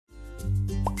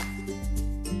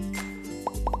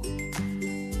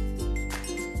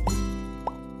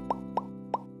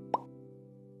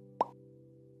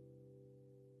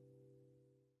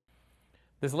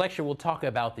This lecture will talk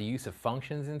about the use of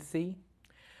functions in C.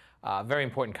 Very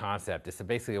important concept. It's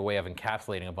basically a way of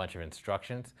encapsulating a bunch of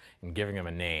instructions and giving them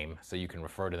a name so you can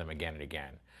refer to them again and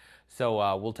again.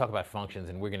 So we'll talk about functions,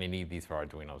 and we're going to need these for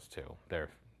Arduinos too. They're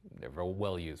very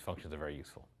well used. Functions are very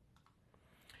useful.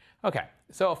 Okay,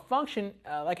 so a function,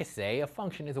 like I say, a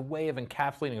function is a way of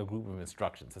encapsulating a group of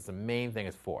instructions. That's the main thing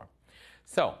it's for.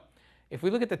 So if we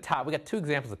look at the top, we've got two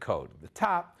examples of code. At the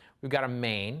top, we've got a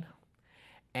main,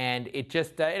 and it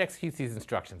just it executes these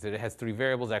instructions. It has three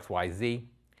variables, x, y, z,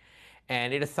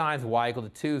 and it assigns y equal to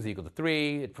 2, z equal to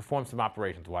 3. It performs some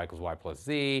operations, y equals y plus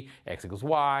z, x equals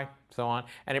y, so on,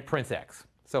 and it prints x.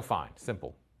 So fine,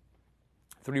 simple.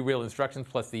 Three real instructions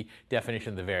plus the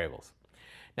definition of the variables.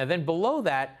 Now then below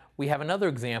that, we have another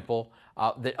example,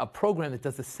 a program that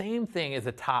does the same thing as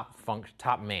a top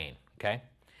main, okay?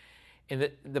 In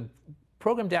the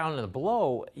program down in the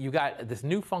below, you got this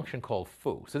new function called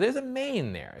foo. So there's a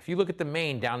main there. If you look at the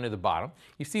main down near the bottom,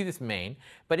 you see this main,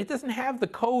 but it doesn't have the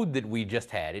code that we just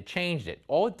had. It changed it.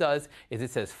 All it does is it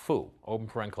says foo, open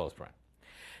paren, close paren.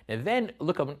 Now then,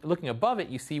 looking above it,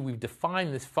 you see we've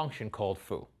defined this function called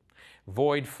foo,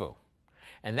 void foo.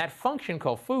 And that function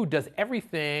called foo does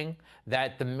everything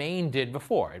that the main did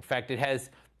before. In fact, it has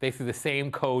basically the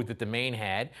same code that the main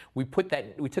had. We took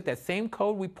that same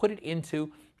code, we put it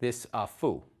into this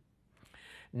foo.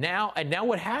 Now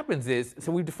what happens is,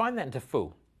 so we've defined that into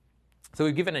foo. So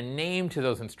we've given a name to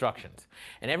those instructions.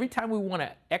 And every time we want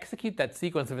to execute that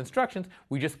sequence of instructions,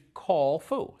 we just call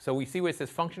foo. So we see where it says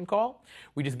function call.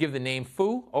 We just give the name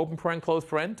foo, open paren, close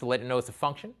paren, to let it know it's a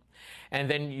function. And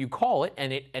then you call it,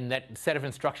 and that set of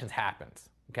instructions happens.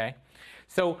 Okay?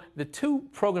 So the two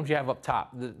programs you have up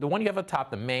top, the one you have up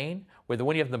top, the main, or the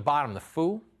one you have at the bottom, the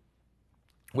foo,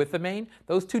 with the main,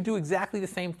 those two do exactly the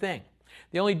same thing.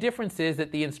 The only difference is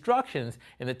that the instructions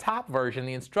in the top version,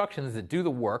 the instructions that do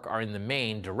the work are in the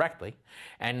main directly,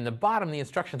 and in the bottom, the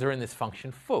instructions are in this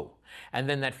function foo. And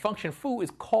then that function foo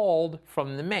is called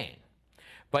from the main.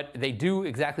 But they do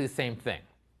exactly the same thing.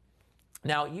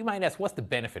 Now, you might ask, what's the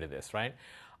benefit of this, right?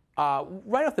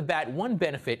 Right off the bat, one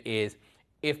benefit is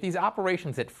if these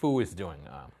operations that foo is doing,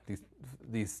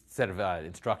 these set of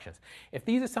instructions, if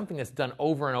these are something that's done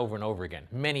over and over and over again,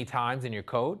 many times in your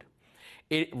code,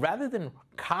 rather than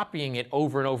copying it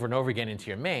over and over and over again into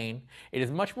your main, it is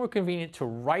much more convenient to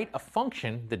write a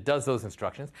function that does those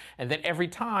instructions, and then every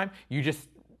time you just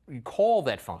call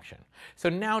that function. So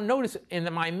now notice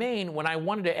in my main, when I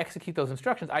wanted to execute those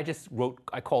instructions, I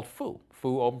called foo,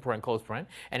 open paren, close paren,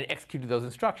 and it executed those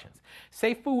instructions.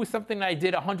 Say foo was something that I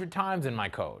did 100 times in my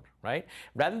code, right?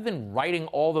 Rather than writing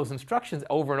all those instructions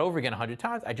over and over again 100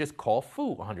 times, I just call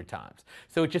foo 100 times.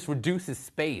 So it just reduces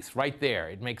space right there.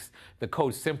 It makes the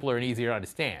code simpler and easier to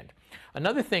understand.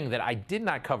 Another thing that I did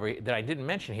not cover, that I didn't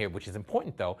mention here, which is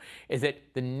important though, is that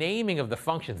the naming of the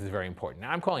functions is very important.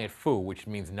 Now I'm calling it foo, which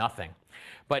means nothing.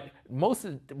 But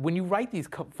when you write these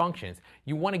functions,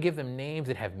 you want to give them names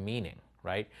that have meaning,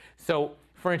 right? So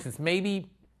for instance, maybe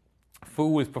foo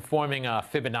was performing a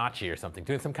Fibonacci or something,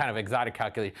 doing some kind of exotic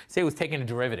calculation. Say it was taking a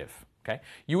derivative, okay?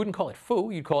 You wouldn't call it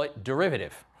foo, you'd call it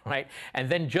derivative. Right? And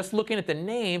then just looking at the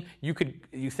name,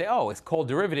 you say, oh, it's called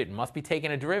derivative, it must be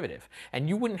taking a derivative. And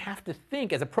you wouldn't have to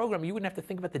think, as a programmer, you wouldn't have to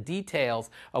think about the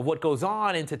details of what goes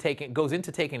into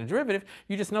taking a derivative.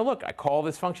 You just know, look, I call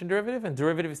this function derivative, and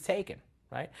derivative is taken.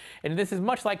 Right? And this is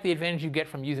much like the advantage you get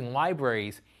from using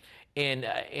libraries in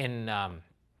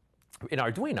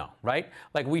Arduino, right?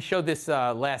 Like we showed this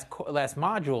last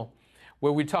module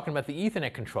where we were talking about the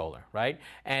Ethernet controller, right?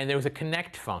 And there was a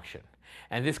connect function.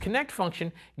 And this connect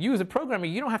function, you as a programmer,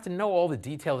 you don't have to know all the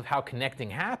details of how connecting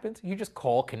happens. You just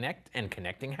call connect, and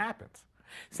connecting happens.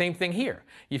 Same thing here,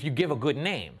 if you give a good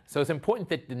name. So it's important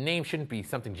that the name shouldn't be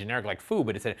something generic like foo,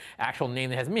 but it's an actual name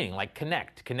that has meaning, like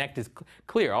connect. Connect is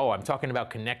clear. Oh, I'm talking about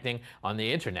connecting on the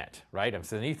internet, right?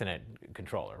 It's an Ethernet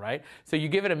controller, right? So you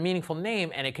give it a meaningful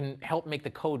name, and it can help make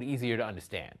the code easier to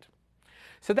understand.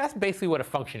 So that's basically what a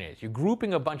function is. You're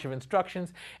grouping a bunch of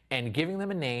instructions and giving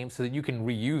them a name so that you can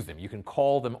reuse them. You can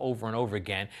call them over and over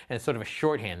again, and it's sort of a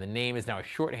shorthand. The name is now a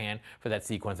shorthand for that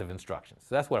sequence of instructions.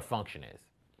 So that's what a function is.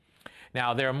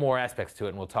 Now, there are more aspects to it,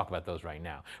 and we'll talk about those right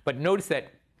now. But notice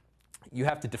that you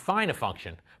have to define a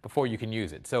function before you can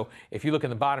use it. So if you look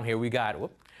in the bottom here, if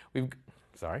you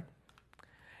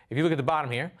look at the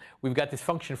bottom here, we've got this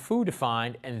function foo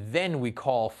defined, and then we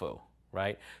call foo.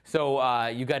 Right? So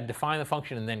you've got to define the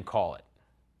function and then call it.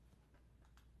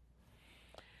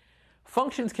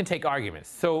 Functions can take arguments.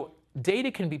 So data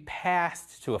can be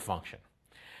passed to a function.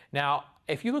 Now,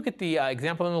 if you look at the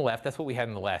example on the left, that's what we had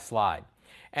in the last slide.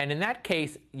 And in that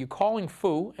case, you're calling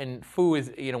foo, and foo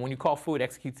is, when you call foo, it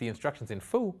executes the instructions in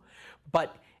foo,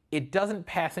 but it doesn't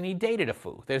pass any data to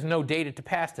foo. There's no data to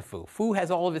pass to foo. Foo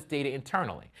has all of its data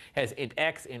internally. It has int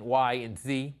x, int y, int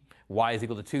z. Y is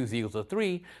equal to 2, z equals to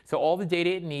 3. So all the data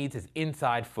it needs is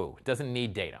inside foo. It doesn't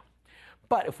need data.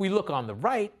 But if we look on the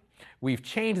right, we've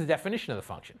changed the definition of the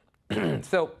function.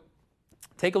 So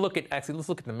take a look at, actually, let's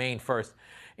look at the main first.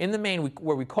 In the main,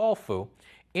 where we call foo,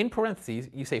 in parentheses,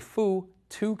 you say foo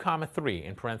 2, 3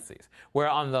 in parentheses. Where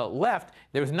on the left,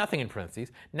 there was nothing in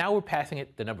parentheses. Now we're passing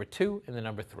it the number 2 and the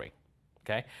number 3.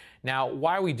 Okay? Now,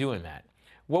 why are we doing that?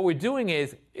 What we're doing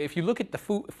is, if you look at the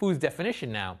foo's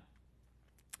definition now,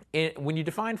 when you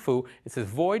define foo, it says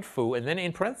void foo, and then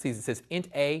in parentheses it says int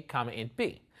a, int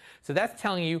b. So that's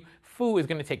telling you foo is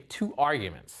going to take 2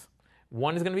 arguments.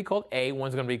 One is going to be called a,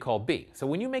 one's going to be called b. So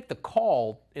when you make the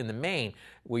call in the main,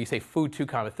 where you say foo 2,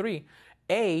 3,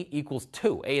 a equals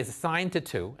 2. A is assigned to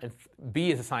 2, and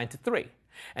b is assigned to 3.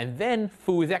 And then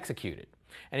foo is executed.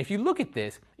 And if you look at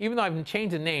this, even though I've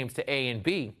changed the names to a and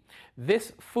b,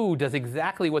 this foo does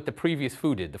exactly what the previous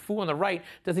foo did. The foo on the right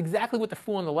does exactly what the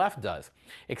foo on the left does,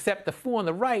 except the foo on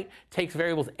the right takes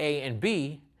variables a and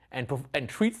b and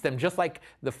treats them just like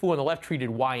the foo on the left treated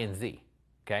y and z.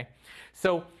 Okay?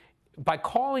 So by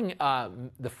calling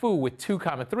the foo with 2,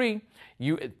 3,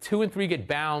 2 and 3 get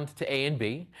bound to a and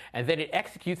b, and then it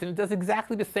executes, and it does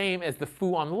exactly the same as the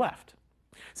foo on the left.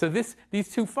 So these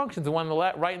 2 functions, the one on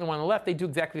the right and the one on the left, they do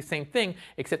exactly the same thing,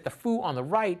 except the foo on the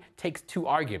right takes 2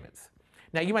 arguments.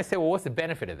 Now you might say, well, what's the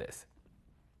benefit of this?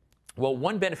 Well,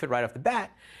 one benefit right off the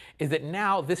bat is that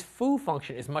now this foo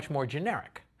function is much more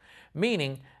generic,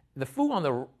 meaning the foo on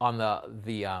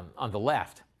the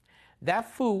left,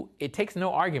 that foo, it takes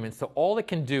no arguments, so all it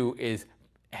can do is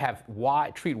have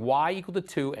treat y equal to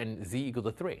 2 and z equal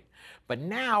to 3. But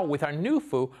now, with our new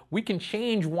foo, we can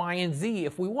change y and z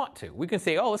if we want to. We can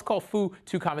say, oh, let's call foo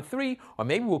 2, 3, or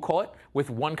maybe we'll call it with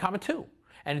 1, 2.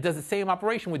 And it does the same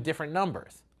operation with different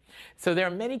numbers. So there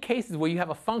are many cases where you have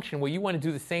a function where you want to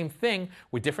do the same thing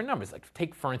with different numbers. Like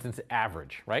take, for instance,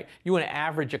 average, right? You want to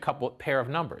average a pair of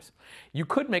numbers. You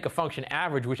could make a function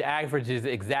average which averages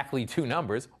exactly 2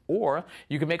 numbers, or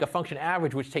you could make a function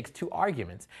average which takes 2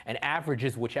 arguments and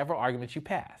averages whichever arguments you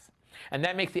pass. And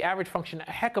that makes the average function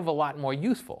a heck of a lot more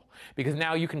useful, because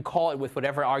now you can call it with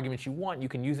whatever arguments you want. You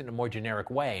can use it in a more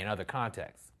generic way in other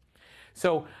contexts.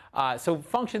 So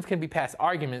functions can be passed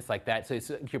arguments like that. So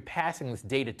you're passing this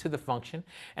data to the function,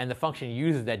 and the function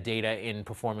uses that data in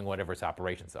performing whatever its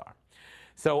operations are.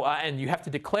 So and you have to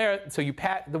declare. So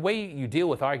the way you deal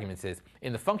with arguments is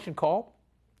in the function call,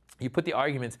 you put the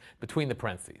arguments between the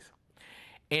parentheses.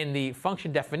 In the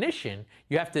function definition,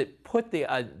 you have to put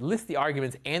list the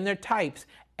arguments and their types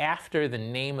after the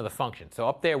name of the function. So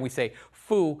up there we say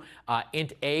foo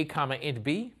int a, int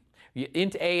b.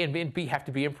 Int a and int b have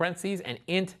to be in parentheses, and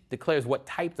int declares what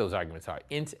type those arguments are.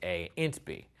 Int a, int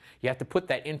b. You have to put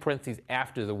that in parentheses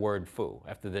after the word foo,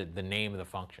 after the name of the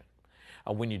function,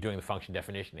 when you're doing the function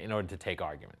definition in order to take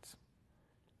arguments.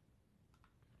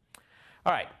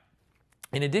 All right.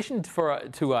 In addition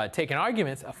to taking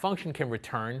arguments, a function can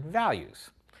return values.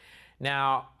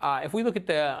 Now, if we look at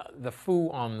the foo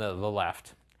on the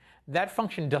left, that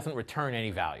function doesn't return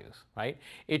any values, right?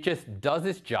 It just does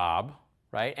its job,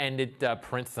 right? And it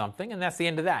prints something, and that's the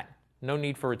end of that. No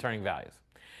need for returning values.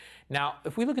 Now,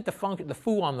 if we look at the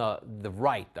foo on the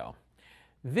right, though,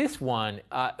 this one,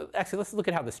 actually, let's look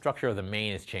at how the structure of the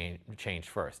main is changed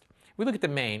first. If we look at the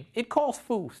main, it calls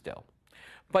foo still.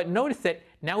 But notice that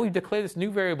now we've declared this new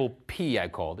variable p, I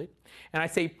called it, and I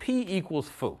say p equals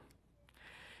foo.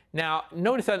 Now,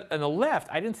 notice that on the left,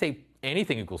 I didn't say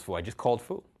anything equals foo, I just called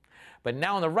foo. But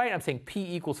now on the right, I'm saying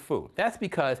p equals foo. That's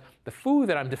because the foo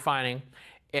that I'm defining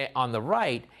on the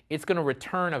right, it's going to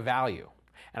return a value.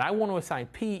 And I want to assign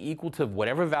p equal to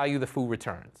whatever value the foo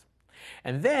returns.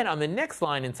 And then on the next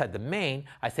line inside the main,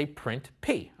 I say print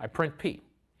p. I print p.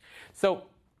 So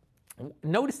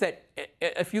notice that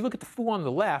if you look at the foo on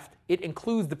the left, it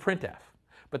includes the printf.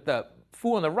 But the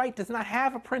foo on the right does not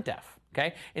have a printf.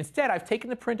 Okay? Instead, I've taken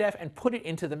the printf and put it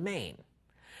into the main.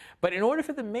 But in order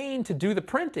for the main to do the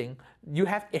printing,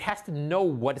 it has to know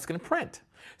what it's going to print.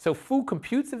 So foo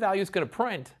computes the value it's going to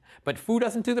print, but foo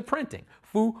doesn't do the printing.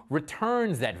 Foo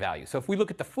returns that value. So if we look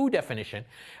at the foo definition,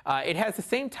 it has the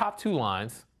same top 2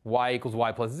 lines, y equals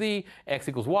y plus z, x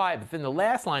equals y, but then the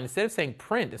last line, instead of saying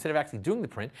print, instead of actually doing the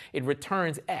print, it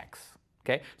returns x.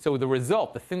 Okay? So the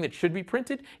result, the thing that should be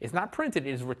printed, is not printed,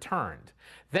 it is returned.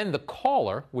 Then the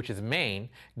caller, which is main,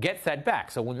 gets that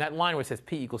back. So when that line where it says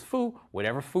p equals foo,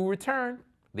 whatever foo returned,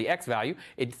 the x value,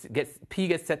 p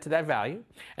gets set to that value,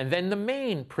 and then the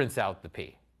main prints out the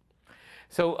p.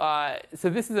 So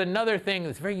this is another thing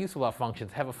that's very useful about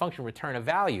functions, have a function return a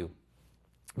value.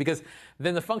 Because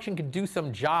then the function can do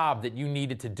some job that you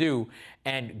need it to do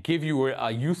and give you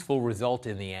a useful result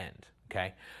in the end.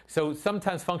 Okay? So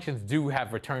sometimes functions do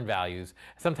have return values.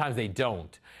 Sometimes they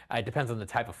don't. It depends on the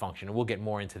type of function. And we'll get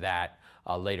more into that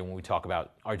later when we talk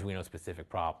about Arduino-specific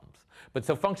problems. But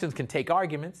so functions can take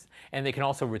arguments, and they can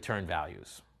also return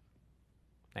values.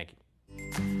 Thank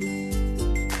you.